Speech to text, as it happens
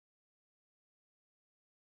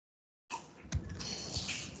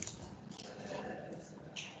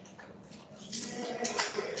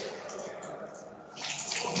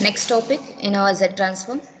Next topic in our Z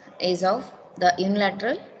transform is of the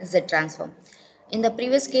unilateral Z transform. In the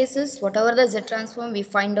previous cases, whatever the Z transform, we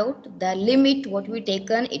find out the limit what we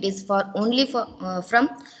taken, it is for only for from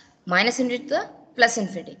minus infinity to the plus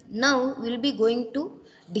infinity. Now we will be going to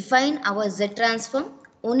define our Z transform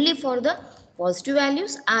only for the positive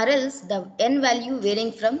values or else the n value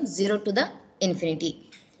varying from 0 to the infinity.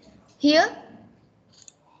 Here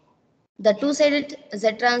the two-sided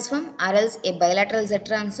Z transform or else a bilateral Z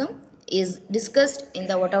transform is discussed in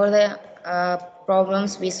the whatever the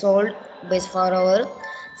problems we solved based for our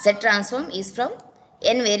Z transform is from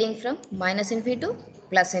n varying from minus infinity to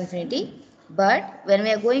plus infinity. But when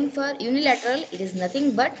we are going for unilateral, it is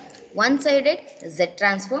nothing but one-sided Z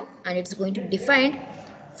transform and it's going to be defined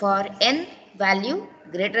for n value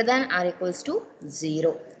greater than or equals to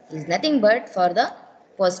 0. It is nothing but for the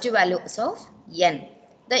positive values of n.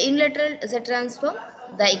 The unilateral Z transform,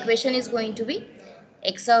 the equation is going to be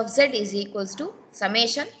x of z is equals to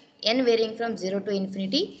summation n varying from 0 to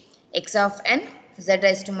infinity x of n z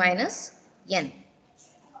raised to minus n.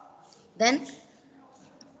 Then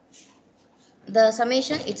the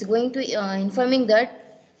summation it's going to informing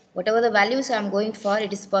that whatever the values I am going for,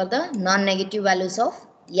 it is for the non-negative values of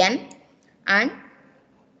n, and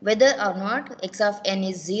whether or not x of n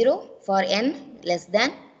is 0 for n less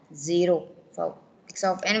than 0. For x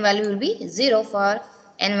of n value will be 0 for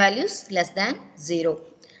n values less than 0.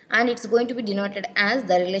 And it's going to be denoted as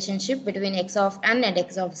the relationship between x of n and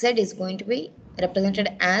x of z is going to be represented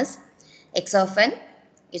as x of n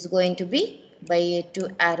is going to be by two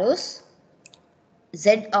arrows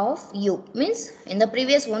z of u, means in the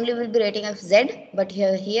previous only will be writing as z, but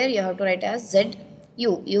here you have to write as z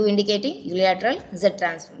u indicating unilateral z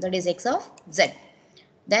transform, that is x of z.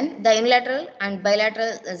 Then the unilateral and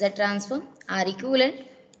bilateral z transform are equivalent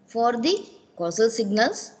for the causal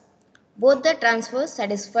signals. Both the transfers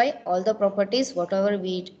satisfy all the properties whatever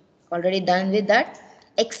we already done with that,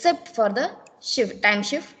 except for the time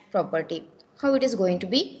shift property. How it is going to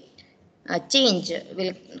be change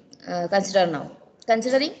will consider now.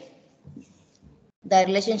 Considering the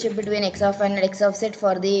relationship between x of n and x of z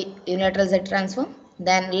for the unilateral z transform,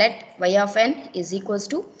 then let y of n is equals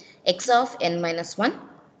to x of n minus 1.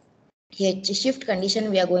 Here shift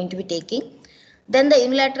condition we are going to be taking. Then the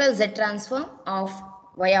unilateral z transform of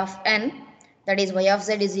y of n, that is y of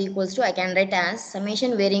z is equals to, I can write as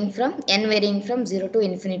summation varying from n varying from 0 to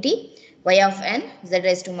infinity y of n z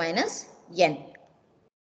raised to minus n.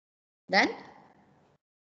 Then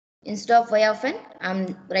instead of y of n, I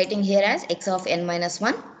am writing here as x of n minus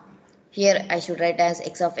 1. Here I should write as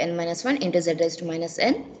x of n minus 1 into z raised to minus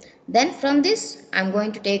n. Then from this I am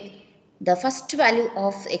going to take the first value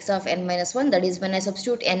of x of n minus 1, that is when I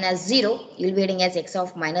substitute n as 0, you will be getting as x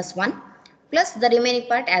of minus 1 plus the remaining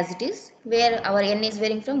part as it is, where our n is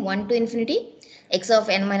varying from 1 to infinity x of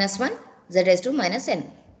n minus 1 z raised to minus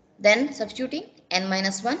n. Then substituting n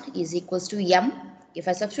minus 1 is equals to m. If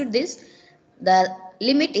I substitute this, the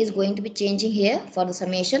limit is going to be changing here for the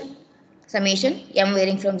summation m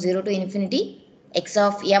varying from 0 to infinity x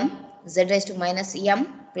of m z raised to minus m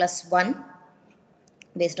plus 1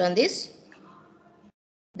 based on this.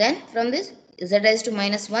 Then from this z raised to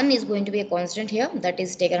minus 1 is going to be a constant here, that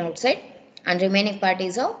is taken outside, and remaining part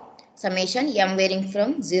is of summation m varying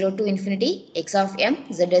from 0 to infinity x of m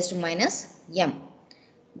z raised to minus m.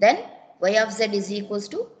 Then y of z is equals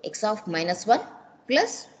to x of minus 1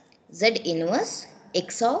 plus z inverse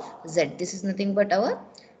x of z. This is nothing but our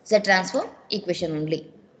z transform equation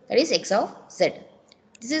only, that is x of z.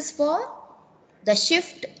 This is for the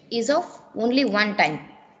shift is of only one time,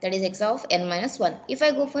 that is x of n minus 1. If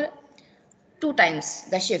I go for 2 times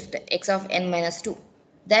the shift x of n minus 2,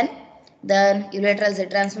 then the unilateral z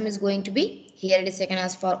transform is going to be, here it is taken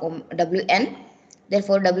as for wn,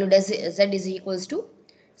 therefore w z is equals to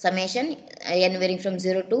summation n varying from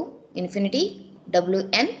 0 to infinity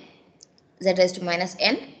wn z raised to minus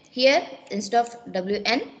n. Here instead of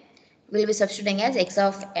wn we will be substituting as x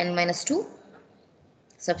of n minus 2.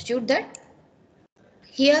 Substitute that.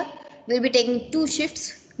 Here we will be taking two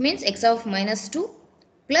shifts, means x of minus 2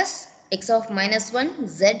 plus x of minus 1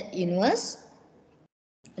 z inverse.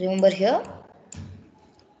 Remember here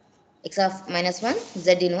x of minus 1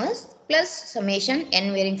 z inverse plus summation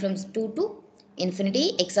n varying from 2 to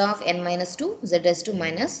infinity x of n minus 2 z raised to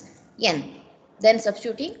minus n. Then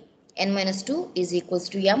substituting n minus 2 is equals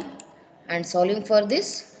to m, and solving for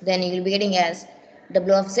this, then you will be getting as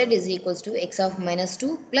w of z is equals to x of minus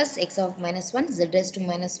 2 plus x of minus 1 z raised to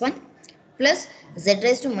minus 1 plus z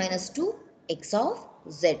raised to minus 2 x of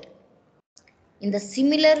z. In the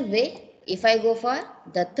similar way, if I go for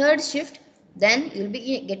the third shift, Then you will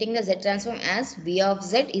be getting the Z transform as V of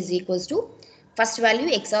Z is equals to first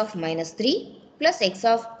value x of minus 3 plus x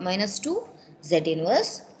of minus 2 Z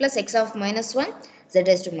inverse plus x of minus 1 Z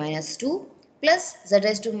raised to minus 2 plus Z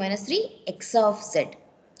raised to minus 3 x of Z.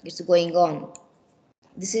 It's going on.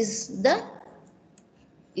 This is the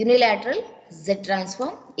unilateral Z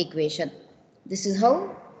transform equation. This is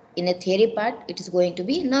how in a theory part it is going to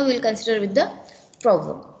be. Now we will consider with the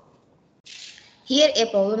problem. Here a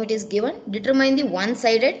problem it is given. Determine the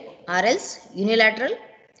one-sided or else unilateral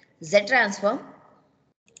Z transform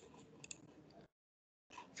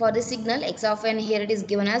for the signal x of n. Here it is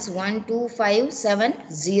given as 1, 2, 5,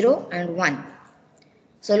 7, 0 and 1.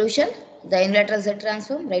 Solution, the unilateral Z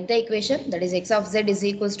transform, write the equation that is x of z is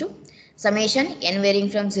equals to summation n varying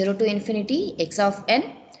from 0 to infinity x of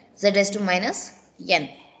n z raised to minus n.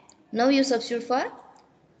 Now you substitute for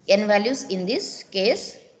n values in this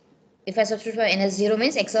case. If I substitute for n as 0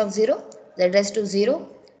 means x of 0 z raised to 0,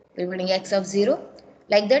 we will be getting x of 0.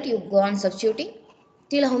 Like that you go on substituting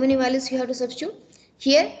till how many values you have to substitute.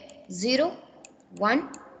 Here 0, 1,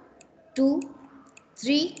 2,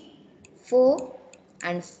 3, 4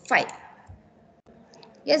 and 5.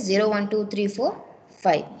 Yes, 0, 1, 2, 3, 4,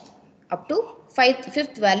 5. Up to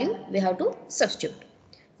fifth value we have to substitute.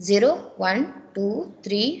 0, 1, 2,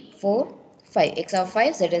 3, 4, 5. X of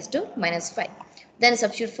 5 z raised to minus 5. Then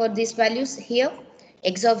substitute for these values here.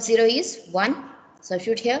 X of 0 is 1.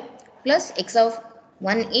 Substitute here. Plus x of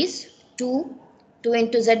 1 is 2. 2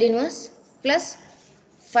 into z inverse. Plus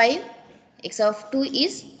 5. X of 2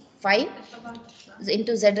 is 5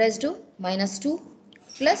 into z raised to minus 2.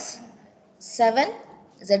 Plus 7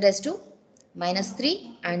 z raised to minus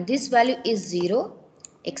 3, and this value is 0.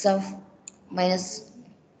 X of minus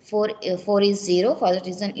 4 is 0, for that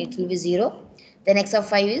reason it will be 0. Then x of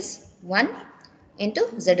 5 is 1 into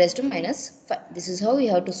z raised to minus 5. This is how we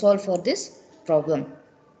have to solve for this problem.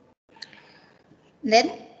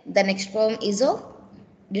 Then the next problem is of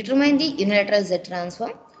determine the unilateral Z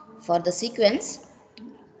transform for the sequence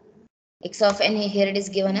x of n. Here it is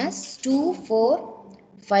given as 2, 4,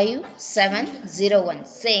 5, 7, 0, 1.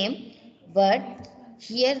 Same, but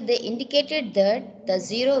here they indicated that the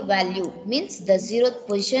 0 value means the 0th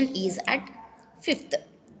position is at 5th.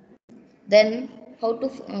 Then how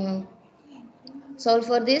to solve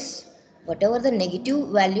for this? Whatever the negative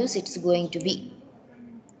values it's going to be.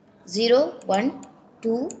 0, 1,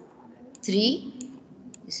 2, 3.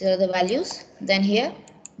 These are the values. Then here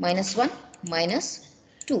minus 1, minus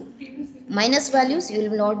 2. Minus values you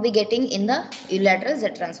will not be getting in the unilateral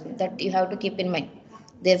Z transform. That you have to keep in mind.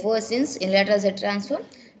 Therefore, since unilateral Z transform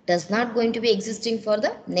does not going to be existing for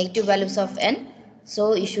the negative values of n,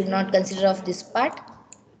 so you should not consider of this part.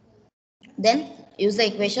 Then use the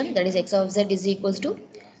equation that is x of z is equals to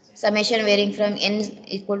summation varying from n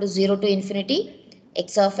equal to 0 to infinity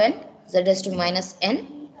x of n z raised to minus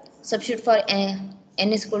n. Substitute for n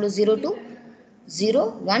is equal to 0 to 0,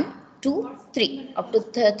 1, 2, 3. Up to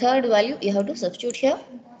third value you have to substitute here.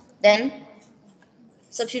 Then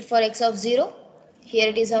substitute for x of 0. Here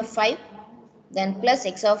it is of 5. Then plus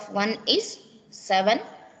x of 1 is 7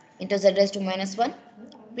 into z raised to minus 1.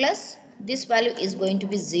 Plus this value is going to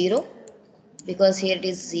be 0 because here it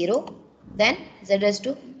is 0. Then z raised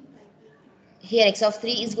to here x of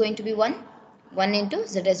 3 is going to be 1. 1 into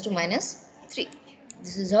z raised to minus 3.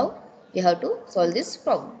 This is how you have to solve this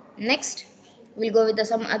problem. Next, we'll go with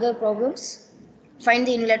some other problems. Find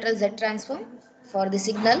the unilateral Z transform for the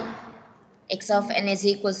signal x of n is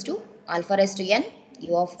equals to alpha raised to n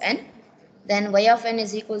u of n. Then y of n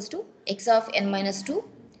is equals to x of n minus 2,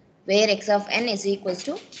 where x of n is equals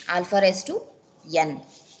to alpha raised to n.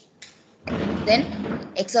 Then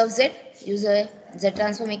x of z, use a Z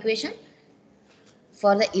transform equation.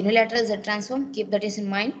 For the unilateral Z transform, keep that is in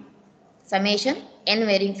mind. Summation n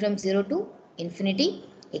varying from 0 to infinity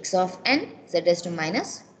x of n z raised to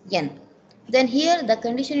minus n. Then here the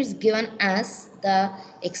condition is given as the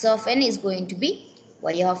x of n is going to be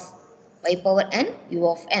y power n u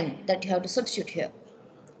of n, that you have to substitute here.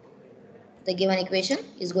 The given equation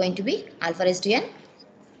is going to be alpha raised to n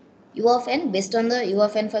u of n based on the u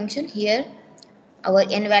of n function. Here our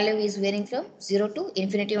n value is varying from 0 to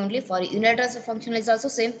infinity only. For unilateral function is also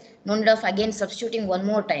same. No need of again substituting one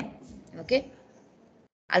more time. Okay.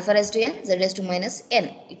 Alpha raised to n, z raised to minus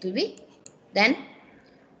n. It will be then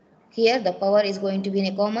here the power is going to be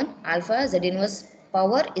in a common. Alpha z inverse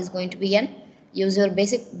power is going to be n. Use your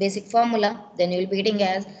basic formula. Then you will be getting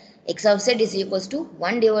as x of z is equals to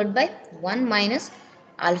 1 divided by 1 minus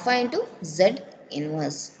alpha into z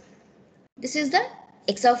inverse. This is the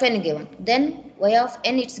x of n given. Then y of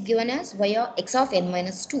n it's given as x of n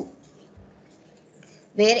minus 2.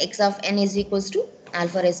 where x of n is equals to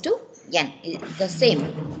alpha raised to n, the same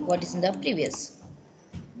what is in the previous.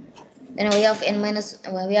 Then y of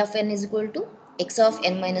n is equal to x of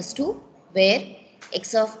n minus 2, where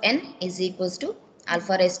x of n is equals to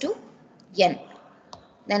alpha raised to n.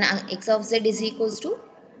 Then x of z is equals to,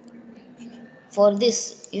 for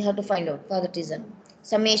this you have to find out for that reason,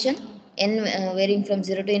 summation n varying from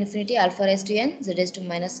 0 to infinity alpha raised to n z raised to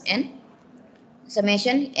minus n,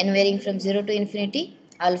 summation n varying from 0 to infinity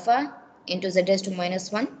alpha into z raised to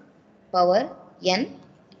minus 1 power n.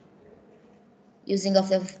 Using of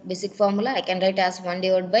the basic formula, I can write as 1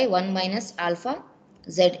 divided by 1 minus alpha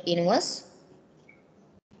z inverse.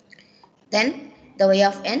 Then the y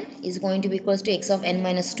of n is going to be equals to x of n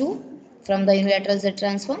minus 2. From the unilateral z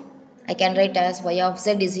transform, I can write as y of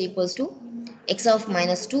z is equals to x of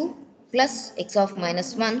minus 2 plus x of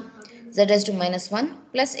minus 1 z raised to minus 1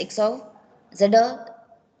 plus x of z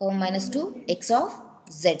power minus 2 x of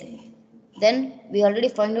z. Then we already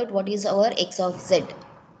found out what is our x of z,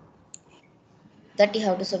 that you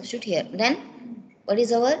have to substitute here. Then what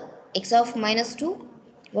is our x of minus 2?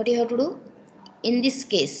 What you have to do? In this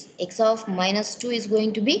case, x of minus 2 is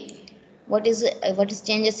going to be, what is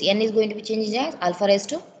changes, n is going to be changed as alpha raised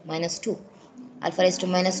to minus 2. Alpha raised to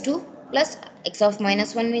minus 2 plus x of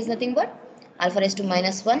minus 1 means nothing but alpha raised to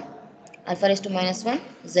minus 1, alpha raised to minus 1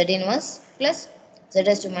 z inverse plus z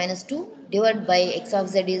raised to minus 2 divided by x of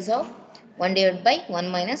z is of 1 divided by 1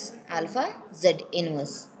 minus alpha z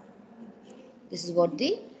inverse. This is what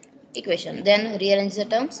the equation. Then rearrange the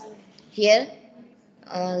terms. Here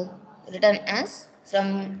uh, written as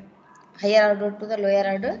from higher order to the lower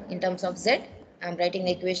order in terms of z. I am writing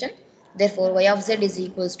the equation. Therefore, y of z is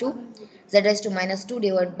equals to z raised to minus 2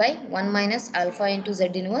 divided by 1 minus alpha into z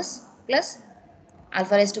inverse plus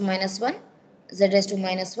alpha raised to minus 1 z raised to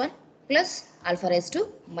minus 1 plus alpha raised to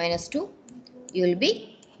minus 2. You will be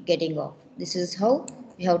getting off. This is how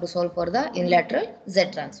we have to solve for the unilateral z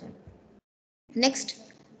transform. Next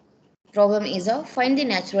problem is a find the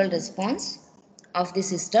natural response of the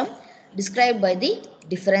system described by the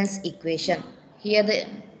difference equation. Here the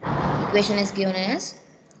equation is given as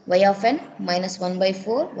y of n minus 1 by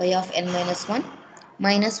 4 y of n minus 1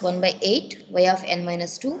 minus 1 by 8 y of n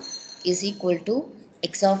minus 2 is equal to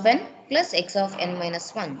x of n plus x of n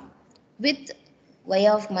minus 1 with y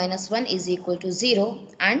of minus 1 is equal to 0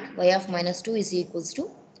 and y of minus 2 is equals to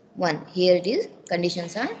 1. Here it is,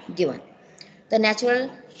 conditions are given. The natural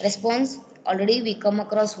response, already we come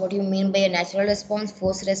across what you mean by a natural response,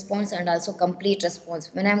 forced response and also complete response.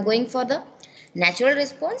 When I am going for the natural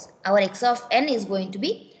response, our x of n is going to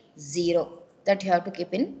be 0. That you have to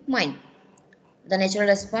keep in mind. The natural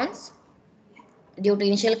response due to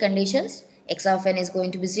initial conditions, x of n is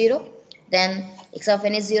going to be 0. Then x of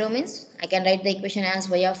n is 0 means I can write the equation as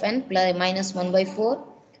y of n plus minus 1 by 4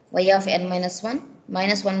 y of n minus 1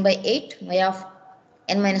 minus 1 by 8 y of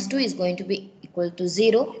n minus 2 is going to be equal to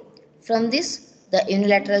 0. From this, the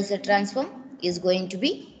unilateral z transform is going to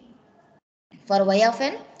be, for y of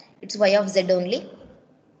n, it's y of z only.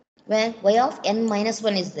 When y of n minus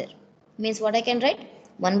 1 is there, means what I can write?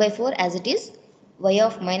 1 by 4 as it is, y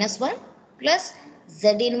of minus 1 plus z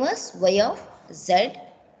inverse y of z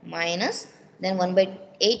minus, then 1 by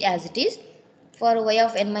 8 as it is. For y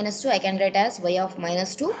of n minus 2, I can write as y of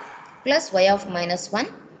minus 2 plus y of minus 1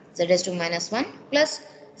 z raised to minus 1 plus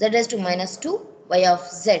z raised to minus 2 y of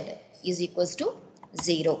z is equals to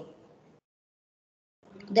 0.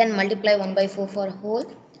 Then multiply 1 by 4 for whole,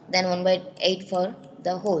 then 1 by 8 for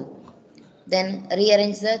the whole. Then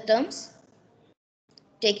rearrange the terms.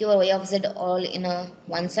 Take your y of z all in a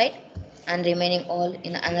one side and remaining all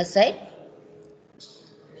in another side.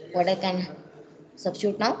 What I can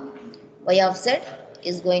substitute now? Y of z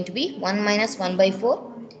is going to be 1 minus 1 by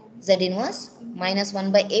 4 z inverse minus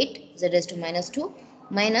 1 by 8 z raised to minus 2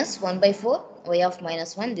 minus 1 by 4 y of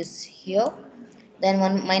minus 1, this here. Then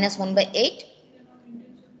 1 minus 1 by 8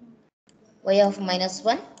 y of minus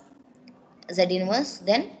 1 z inverse,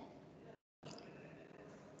 then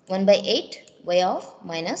 1 by 8 y of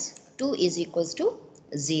minus 2 is equals to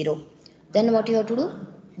 0. Then what you have to do?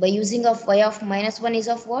 By using of y of minus 1 is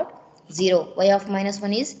of what? 0. Y of minus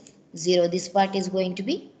 1 is 0. This part is going to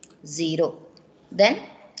be 0. Then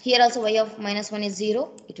here also y of minus 1 is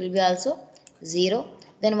 0. It will be also 0.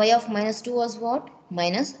 Then y of minus 2 was what?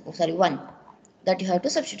 Minus, 1. That you have to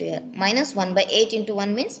substitute here. Minus 1 by 8 into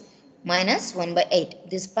 1 means minus 1 by 8.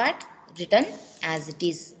 This part written as it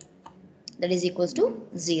is, that is equals to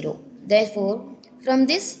 0. Therefore, from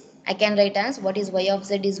this I can write as what is y of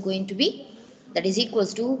z is going to be, that is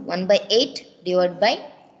equals to 1 by 8 divided by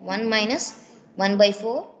 1 minus 1 by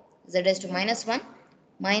 4 z raised to minus 1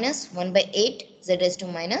 minus 1 by 8 z raised to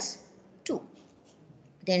minus 2.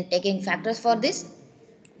 Then taking factors for this,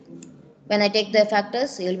 when I take the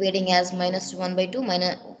factors, you will be getting as minus 1 by 2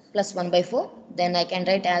 minus plus 1 by 4. Then I can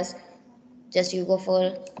write as, just you go for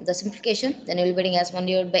the simplification, then you will be getting as 1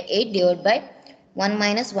 divided by 8 divided by 1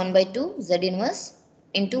 minus 1 by 2 z inverse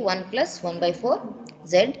into 1 plus 1 by 4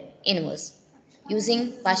 z inverse.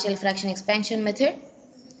 Using partial fraction expansion method,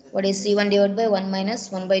 what is C1 divided by 1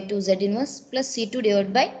 minus 1 by 2 z inverse plus C2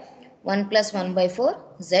 divided by 1 plus 1 by 4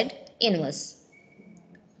 z inverse.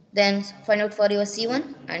 Then find out for your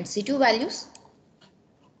C1 and C2 values.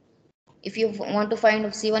 If you want to find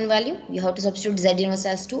C1 value, you have to substitute Z inverse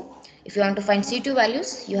as 2. If you want to find C2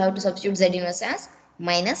 values, you have to substitute Z inverse as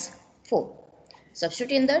minus 4.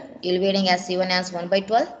 Substitute in that, you will be getting as C1 as 1 by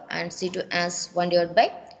 12 and C2 as 1 divided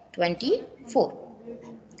by 24.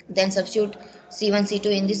 Then substitute C1, C2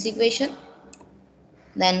 in this equation.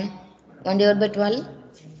 Then 1 divided by 12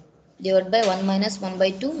 divided by 1 minus 1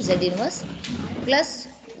 by 2 Z inverse plus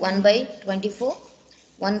 1 by 24,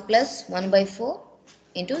 1 plus 1 by 4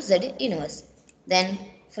 into Z inverse. Then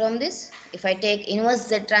from this, if I take inverse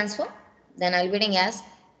Z transform, then I will be getting as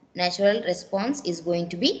natural response is going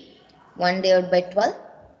to be 1 divided by 12.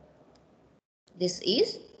 This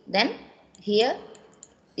is, then here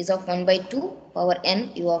is of 1 by 2 power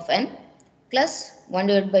n u of n plus 1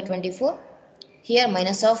 divided by 24. Here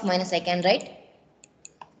minus of minus I can write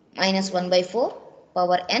minus 1 by 4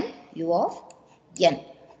 power n u of n.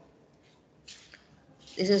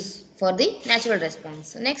 This is for the natural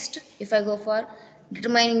response. Next, if I go for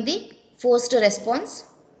determining the forced response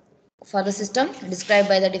for the system described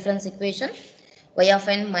by the difference equation, y of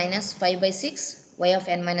n minus 5 by 6 y of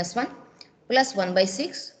n minus 1 plus 1 by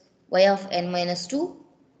 6 y of n minus 2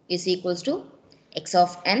 is equals to x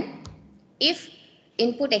of n if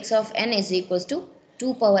input x of n is equals to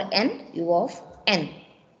 2 power n u of n.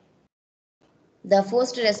 The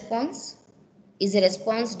forced response is a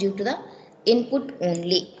response due to the input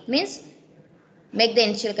only, means make the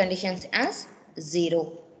initial conditions as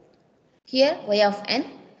 0. Here y of n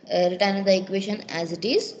written in the equation as it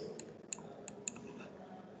is.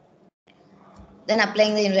 Then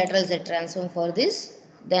applying the unilateral Z transform for this,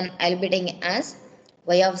 then I will be taking as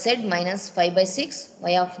y of z minus 5 by 6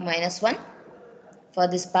 y of minus 1 for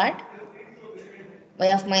this part, y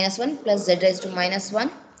of minus 1 plus z raised to minus 1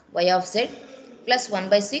 y of z plus 1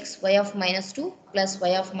 by 6 y of minus 2 plus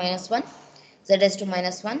y of minus 1 z raised to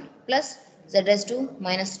minus 1 plus z raised to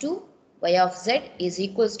minus 2 y of z is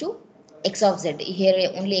equals to x of z. Here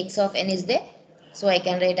only x of n is there, so I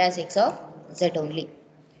can write as x of z only.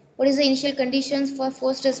 What is the initial conditions for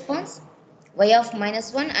forced response? Y of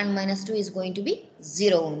minus 1 and minus 2 is going to be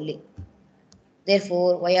 0 only.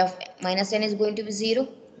 Therefore, y of minus n is going to be 0.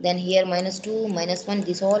 Then here minus 2, minus 1,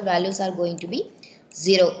 these all values are going to be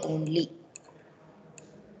 0 only.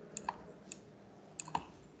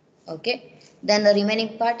 Okay. Then the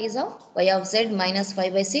remaining part is of y of z minus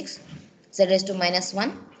 5 by 6 z raised to minus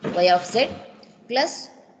 1 y of z plus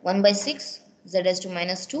 1 by 6 z raised to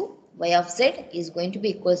minus 2 y of z is going to be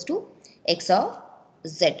equals to x of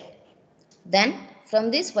z. Then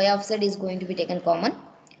from this y of z is going to be taken common.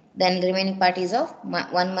 Then the remaining part is of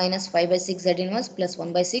 1 minus 5 by 6 z inverse plus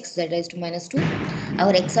 1 by 6 z raised to minus 2.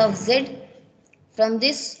 Our x of z, from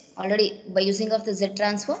this already by using of the z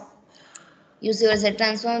transform, use your z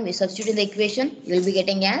transform, we substitute in the equation, you will be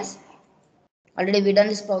getting as, already we done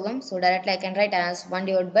this problem, so directly I can write as 1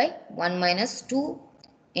 divided by 1 minus 2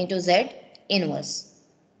 into z inverse.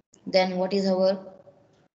 Then what is our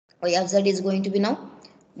y of z is going to be now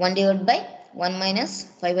 1 divided by 1 minus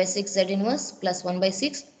 5 by 6 z inverse plus 1 by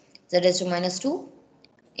 6 z raised to minus 2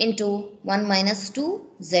 into 1 minus 2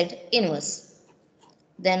 z inverse.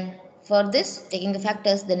 Then for this, taking the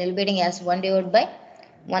factors, then we'll be getting as 1 divided by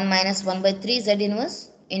 1 minus 1 by 3 z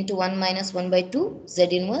inverse into 1 minus 1 by 2 z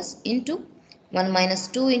inverse into 1 minus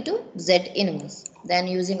 2 into z inverse. Then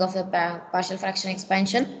using of the partial fraction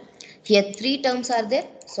expansion, here 3 terms are there,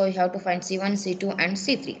 so you have to find C1, C2 and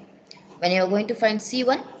C3. When you are going to find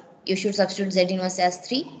C1, you should substitute z inverse as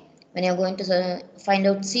 3. When you are going to find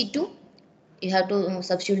out C2, you have to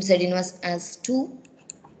substitute z inverse as 2.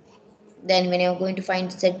 Then when you are going to find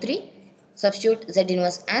Z3, substitute Z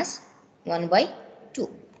inverse as 1 by 2.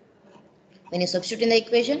 When you substitute in the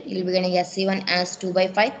equation, you will be getting as C1 as 2 by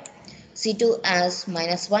 5, C2 as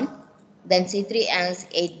minus 1, then C3 as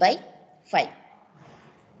 8 by 5.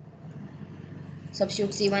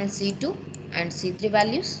 Substitute C1, C2 and C3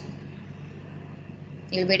 values.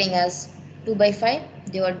 You will be getting as 2 by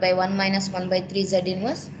 5 divided by 1 minus 1 by 3 Z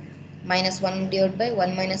inverse minus 1 divided by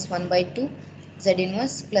 1 minus 1 by 2 Z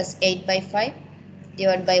inverse plus 8 by 5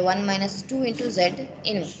 divided by 1 minus 2 into z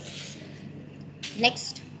inverse.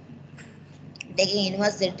 Next, taking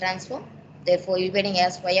inverse z transform, therefore you will be getting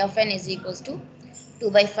as y of n is equals to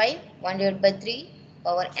 2 by 5, 1 divided by 3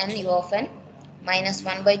 power n u of n minus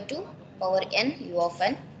 1 by 2 power n u of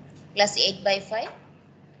n plus 8 by 5,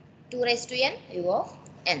 2 raised to n u of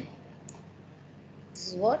n. This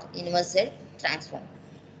is what inverse z transform.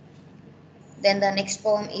 Then the next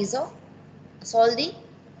poem is of solve the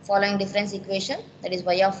following difference equation, that is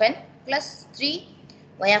y of n plus 3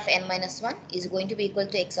 y of n minus 1 is going to be equal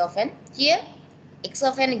to x of n. Here x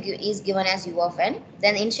of n is given as u of n.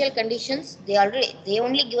 Then initial conditions they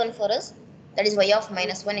only given for us, that is y of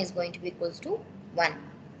minus 1 is going to be equals to 1.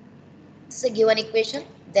 This is a given equation.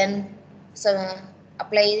 Then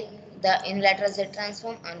apply the unilateral z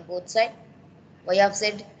transform on both sides. Y of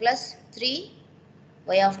z plus 3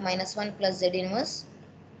 y of minus 1 plus z inverse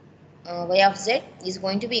y of z is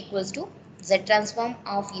going to be equals to z transform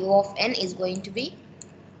of u of n is going to be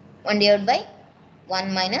 1 divided by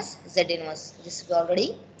 1 minus z inverse. This we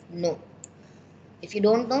already know. If you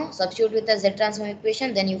don't know, substitute with the z transform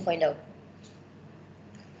equation, then you find out.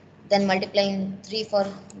 Then multiplying 3 for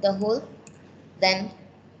the whole, then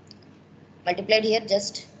multiplied here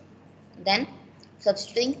just, then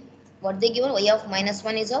substituting what they given, y of minus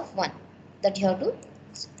 1 is of 1, that you have to,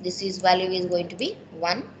 this is value is going to be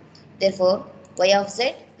 1. Therefore y of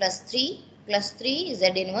z plus 3 z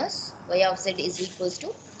inverse y of z is equals to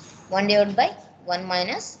 1 divided by 1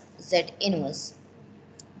 minus z inverse.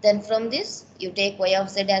 Then from this you take y of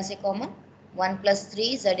z as a common, 1 plus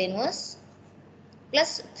 3 z inverse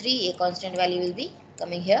plus 3, a constant value will be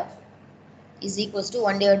coming here, is equals to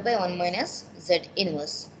 1 divided by 1 minus z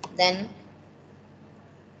inverse. Then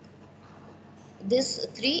this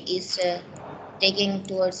 3 is taking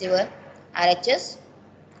towards your RHS,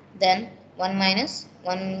 then 1 minus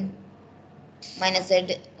 1 minus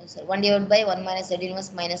z, 1 divided by 1 minus z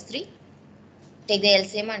inverse minus 3. Take the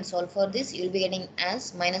LCM and solve for this. You will be getting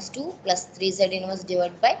as minus 2 plus 3 z inverse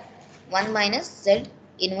divided by 1 minus z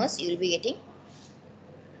inverse you will be getting.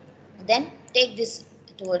 Then take this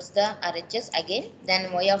towards the RHS again.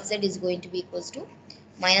 Then y of z is going to be equals to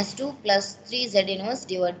minus 2 plus 3 z inverse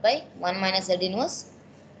divided by 1 minus z inverse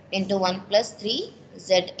into 1 plus 3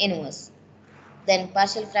 z inverse. Then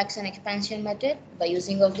partial fraction expansion method, by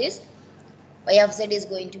using of this, y of z is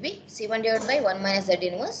going to be c1 divided by 1 minus z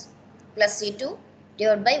inverse plus c2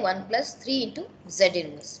 divided by 1 plus 3 into z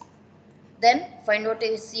inverse. Then find out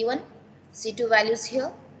is c1, c2 values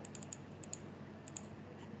here.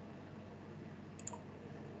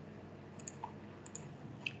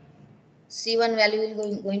 C1 value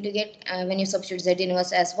will going to get when you substitute z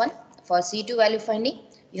inverse as 1. For C2 value finding,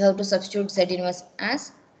 you have to substitute z inverse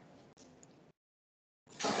as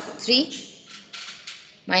 3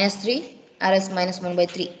 minus 3 or as minus 1 by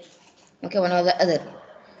 3. Okay, one or the other.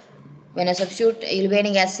 When I substitute, you will be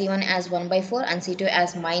getting as C1 as 1 by 4 and C2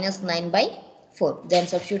 as minus 9 by 4. Then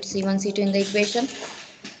substitute C1, C2 in the equation.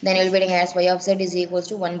 Then you will be getting as y of z is equals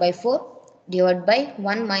to 1 by 4 divided by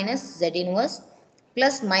 1 minus z inverse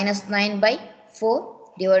plus minus 9 by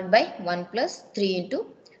 4 divided by 1 plus 3 into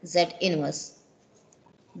z inverse.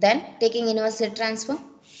 Then taking inverse z transform,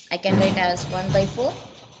 I can write as 1 by 4,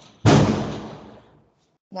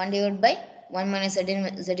 1 divided by 1 minus z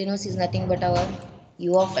inverse is nothing but our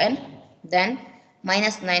u of n. Then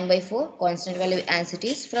minus 9 by 4, constant value as it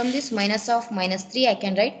is. From this minus of minus 3, I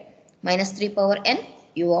can write minus 3 power n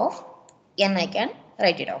u of n, I can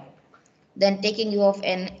write it out. Then taking u of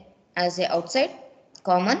n as a outside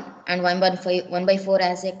common and 1 by 4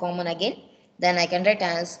 as a common again, then I can write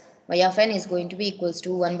as y of n is going to be equals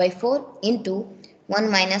to 1 by 4 into 1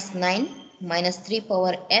 minus 9 minus 3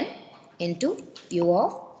 power n into u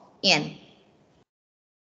of n.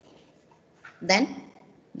 Then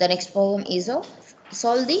the next problem is of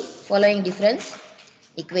solve the following difference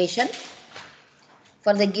equation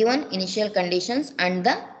for the given initial conditions and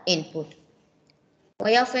the input.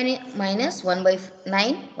 Y of n minus 1 by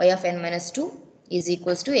 9 y of n minus 2 is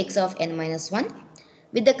equals to x of n minus 1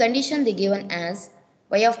 with the condition they given as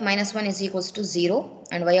y of minus 1 is equals to 0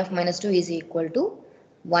 and y of minus 2 is equal to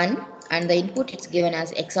 1, and the input it's given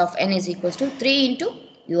as x of n is equals to 3 into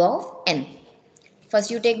u of n.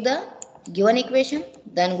 First you take the given equation,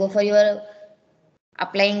 then go for your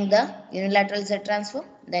applying the unilateral z transform,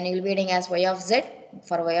 then you will be getting as y of z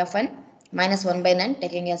for y of n minus 1 by 9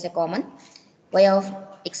 taking as a common, y of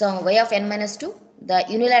y of n minus 2, the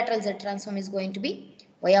unilateral z transform is going to be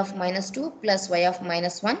y of minus 2 plus y of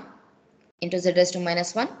minus 1 into z raised to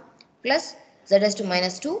minus 1 plus z raised to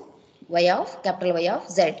minus 2 y of capital Y of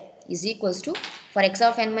z is equals to, for x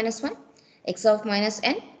of n minus 1, x of minus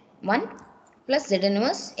n 1 plus Z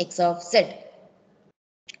inverse x of Z.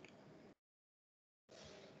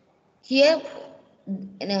 Here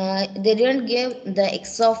they didn't give the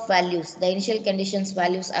x of values. The initial conditions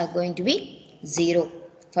values are going to be 0.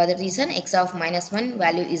 For that reason x of minus 1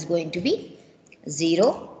 value is going to be 0,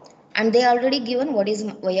 and they already given what is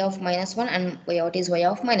y of minus 1 and what is y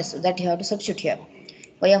of minus 2, that you have to substitute here.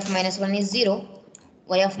 Y of minus 1 is 0,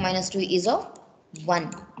 y of minus 2 is of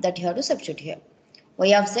 1, that you have to substitute here.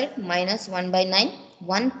 Y of z minus 1 by 9,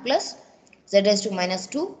 1 plus z raised to minus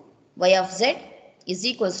 2 y of z is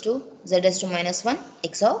equals to z raised to minus 1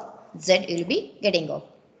 x of z will be getting off.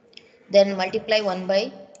 Then multiply 1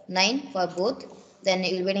 by 9 for both. Then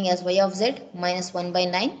you will be getting as y of z minus 1 by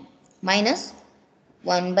 9 minus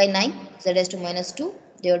 1 by 9 z raised to minus 2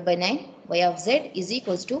 divided by 9 y of z is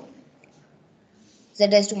equals to z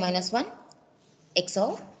raised to minus 1 x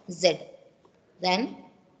of z. Then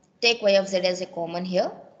take y of z as a common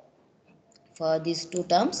here for these two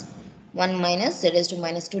terms. 1 minus z raised to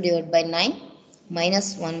minus 2 divided by 9 minus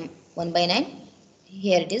 1 by 9.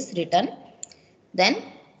 Here it is written. Then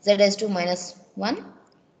z raised to minus 1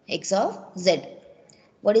 x of z.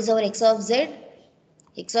 What is our x of z?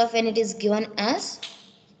 X of n it is given as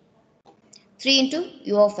 3 into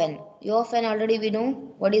u of n. U of n already we know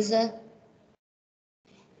what is the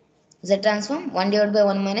z transform, 1 divided by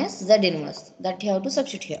 1 minus z inverse, that you have to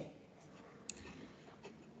substitute here.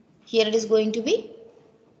 Here it is going to be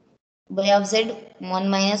y of z 1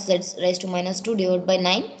 minus z raised to minus 2 divided by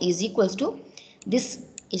 9 is equals to, this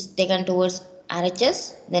is taken towards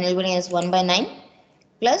RHS, then it will be as 1 by 9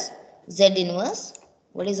 plus z inverse.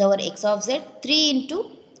 What is our x of z? 3 into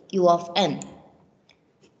u of n.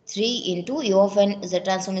 3 into u of n, z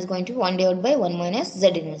transform is going to be 1 divided by 1 minus z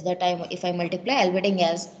inverse. That time if I multiply, I will be getting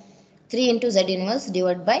as 3 into z inverse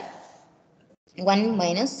divided by 1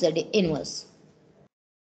 minus z inverse.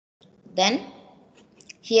 Then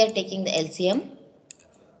here taking the LCM,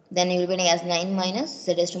 then you will be getting as 9 minus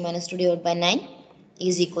z raised to minus 2 divided by 9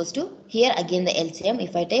 is equals to, here again the LCM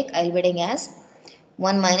if I take, I will be getting as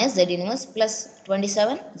 1 minus z inverse plus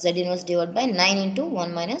 27 z inverse divided by 9 into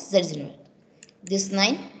 1 minus z inverse. This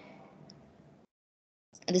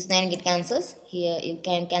 9 get cancels here, you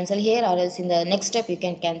can cancel here, or else in the next step you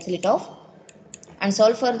can cancel it off and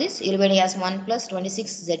solve for this. You will be getting as 1 plus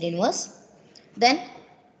 26 z inverse. Then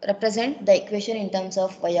represent the equation in terms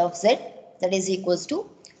of y of z, that is equals to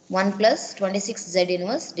 1 plus 26 z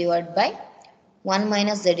inverse divided by 1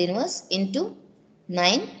 minus z inverse into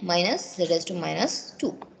 9 minus z raised to minus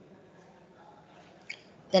 2.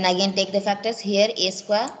 Then again take the factors here, a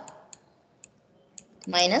square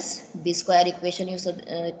minus b square equation you should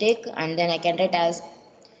take, and then I can write as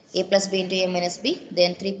a plus b into a minus b,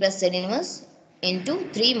 then 3 plus z inverse into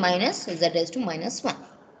 3 minus z raised to minus 1.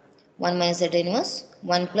 1 minus z inverse,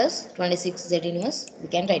 1 plus 26 z inverse we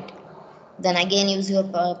can write. Then again use your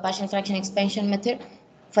partial fraction expansion method.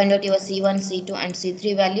 Find out your C1, C2 and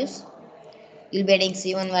C3 values. You'll be getting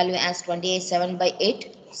C1 value as 28.7 by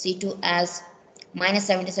 8, C2 as minus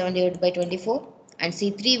 77 divided by 24, and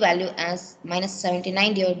C3 value as minus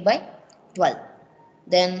 79 divided by 12.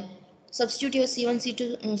 Then substitute your C1,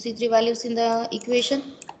 C2, C3 values in the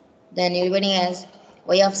equation. Then you'll be getting as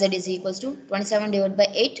y of z is equals to 27 divided by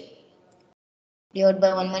 8 divided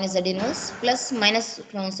by 1 minus z inverse plus minus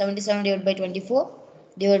 77 divided by 24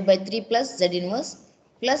 divided by 3 plus z inverse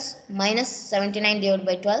plus minus 79 divided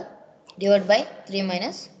by 12 divided by 3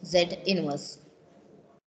 minus z inverse.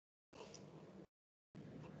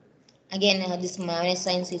 Again this minus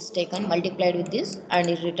sign is taken, multiplied with this, and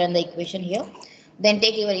it return the equation here. Then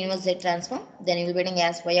take your inverse z transform. Then you will be getting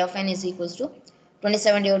as y of n is equals to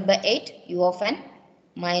 27 divided by 8 u of n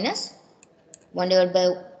minus 1 divided by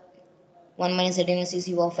 1 minus z inverse is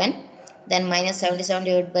u of n, then minus 77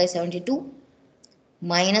 divided by 72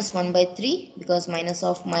 minus 1 by 3, because minus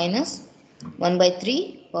of minus 1 by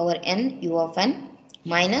 3 power n u of n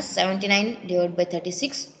minus 79 divided by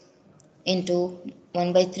 36 into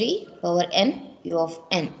 1 by 3 power n u of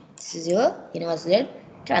n. This is your inverse Z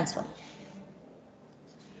transform.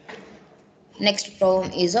 Next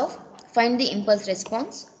problem is of find the impulse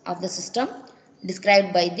response of the system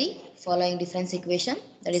described by the following difference equation,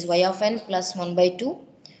 that is y of n plus 1 by 2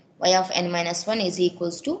 y of n minus 1 is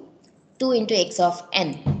equals to 2 into x of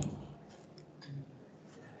n.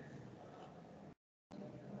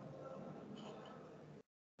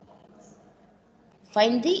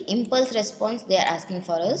 Find the impulse response they are asking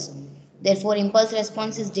for us. Therefore impulse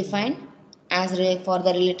response is defined as for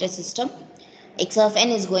the related system, x of n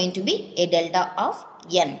is going to be a delta of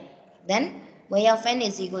n. Then y of n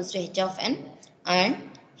is equals to h of n, and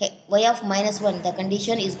y of minus 1, the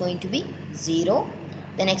condition is going to be 0,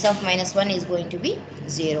 then x of minus 1 is going to be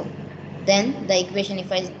 0. Then the equation,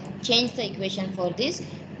 if I change the equation for this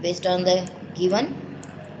based on the given,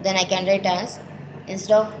 then I can write as,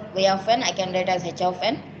 instead of y of n, I can write as h of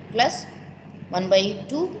n plus 1 by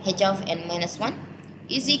 2 h of n minus 1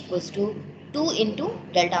 is equals to 2 into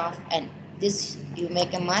delta of n. This you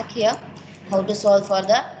make a mark here how to solve for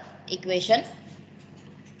the equation.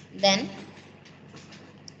 Then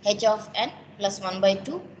h of n plus 1 by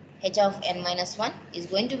 2 h of n minus 1 is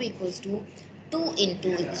going to be equals to 2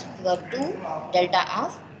 into 2 delta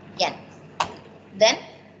of n. Then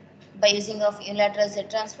by using of unilateral Z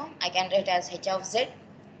transform, I can write as h of z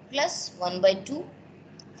plus 1 by 2.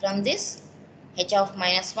 From this, h of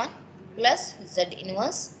minus 1 plus z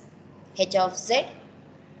inverse h of z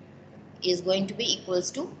is going to be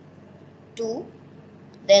equals to 2.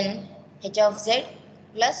 Then h of z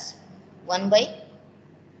plus 1 by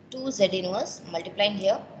 2 z inverse multiplying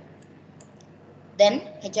here. Then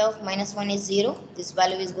h of minus 1 is 0. This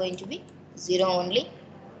value is going to be 0 only.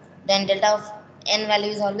 Then delta of n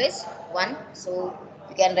value is always 1. So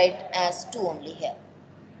you can write as 2 only here.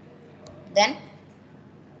 Then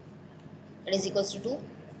it is equals to 2.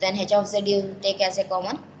 Then h of z you take as a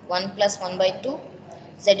common. 1 plus 1 by 2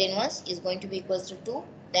 z inverse is going to be equals to 2.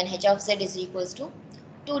 Then h of z is equals to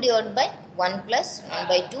 2 divided by 1 plus 1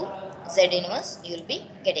 by 2 z inverse you will be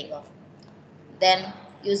getting off. Then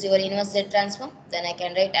use your inverse z transform. Then I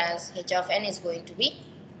can write as h of n is going to be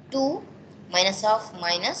 2 minus of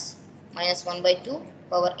minus 1 by 2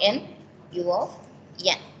 power n u of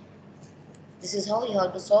n. This is how you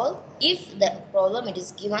have to solve if the problem it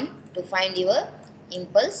is given to find your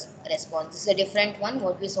impulse response. This is a different one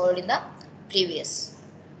what we solved in the previous.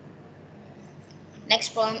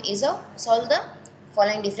 Next problem is a solve the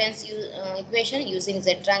following difference equation using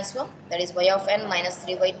Z transform, that is y of n minus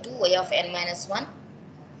 3 by 2 y of n minus 1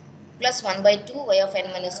 plus 1 by 2 y of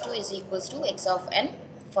n minus 2 is equals to x of n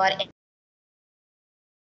for n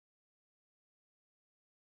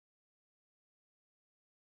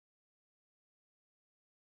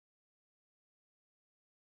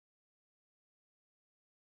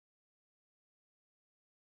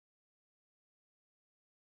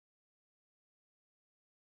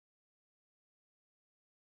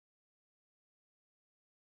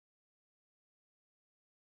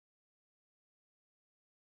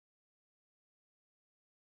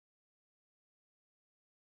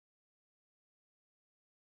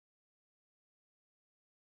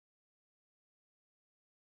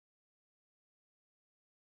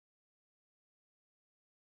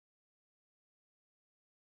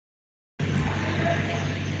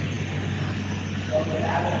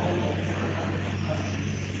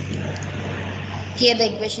Here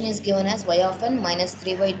the equation is given as y of n minus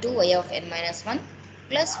 3 by 2 y of n minus 1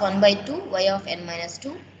 plus 1 by 2 y of n minus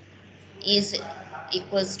 2 is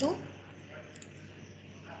equals to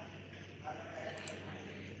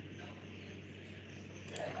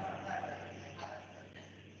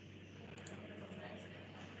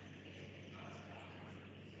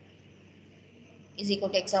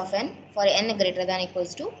x of n for n greater than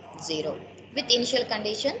equals to 0. With initial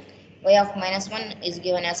condition, y of minus 1 is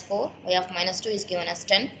given as 4, y of minus 2 is given as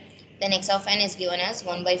 10, then x of n is given as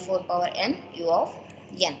 1 by 4 power n u of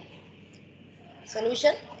n.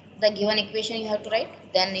 Solution, the given equation you have to write,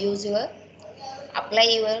 then use your, apply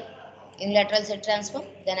your unilateral Z transform,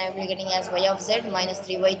 then I will be getting as y of z minus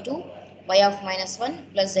 3 by 2, y of minus 1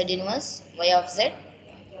 plus z inverse y of z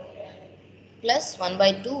plus 1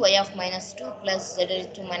 by 2 y of minus 2 plus z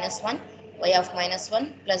raised to minus 1 y of minus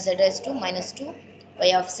 1 plus z raised to minus 2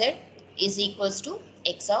 y of z is equals to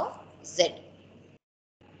x of z.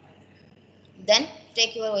 Then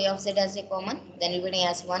take your y of z as a common, then you will be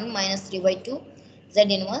as 1 minus 3 by 2 z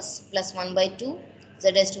inverse plus 1 by 2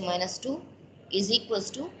 z raised to minus 2 is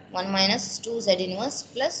equals to 1 minus 2 z inverse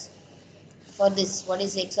plus, for this what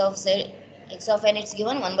is x of z, x of n it's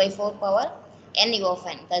given 1 by 4 power n u of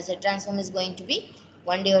n, thus the transform is going to be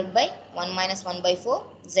 1 divided by 1 minus 1 by 4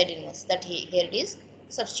 z inverse, that here it is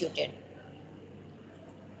substituted.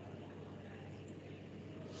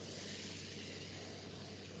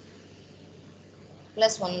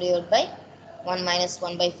 Plus 1 divided by 1 minus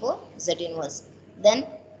 1 by 4 z inverse. Then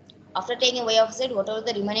after taking y of z, whatever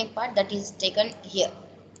the remaining part that is taken here.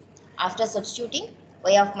 After substituting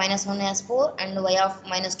y of minus 1 as 4 and y of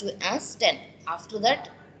minus 2 as 10. After that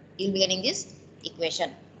you will be getting this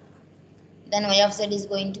equation. Then y of z is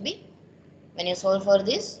going to be, when you solve for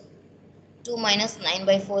this, 2 minus 9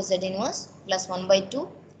 by 4 z inverse plus 1 by 2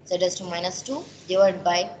 z raised to minus 2 divided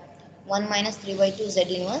by 1 minus 3 by 2 z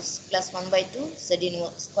inverse plus 1 by 2 z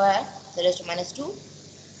inverse square z raised to minus 2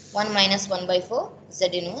 1 minus 1 by 4 z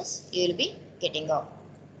inverse you will be getting out.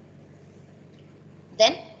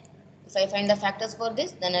 Then if I find the factors for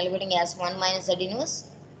this, then I'll be getting as 1 minus z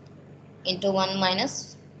inverse into 1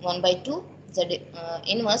 minus 1 by 2 z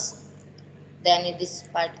inverse. Then this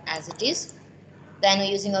part as it is. Then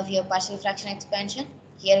using of your partial fraction expansion,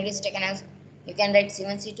 here it is taken as, you can write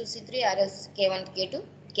C1 C2 C3 or as K1 K2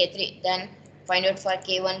 K3. Then find out for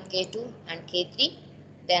K1 K2 and K3.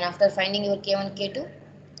 Then after finding your K1 K2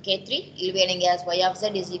 K3, you will be getting as y of z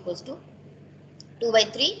is equals to 2 by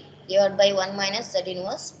 3 divided by 1 minus z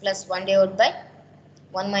inverse plus 1 divided by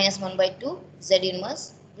 1 minus 1 by 2 z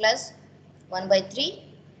inverse plus 1 by 3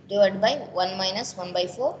 divided by 1 minus 1 by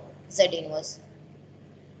 4 z inverse.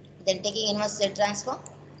 Then taking inverse z transform,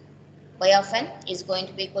 y of n is going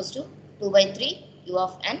to be equals to 2 by 3 u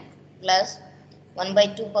of n plus 1 by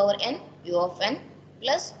 2 power n u of n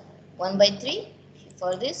plus 1 by 3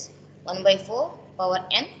 for this 1 by 4 power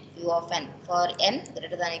n u of n for n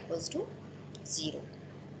greater than equals to 0.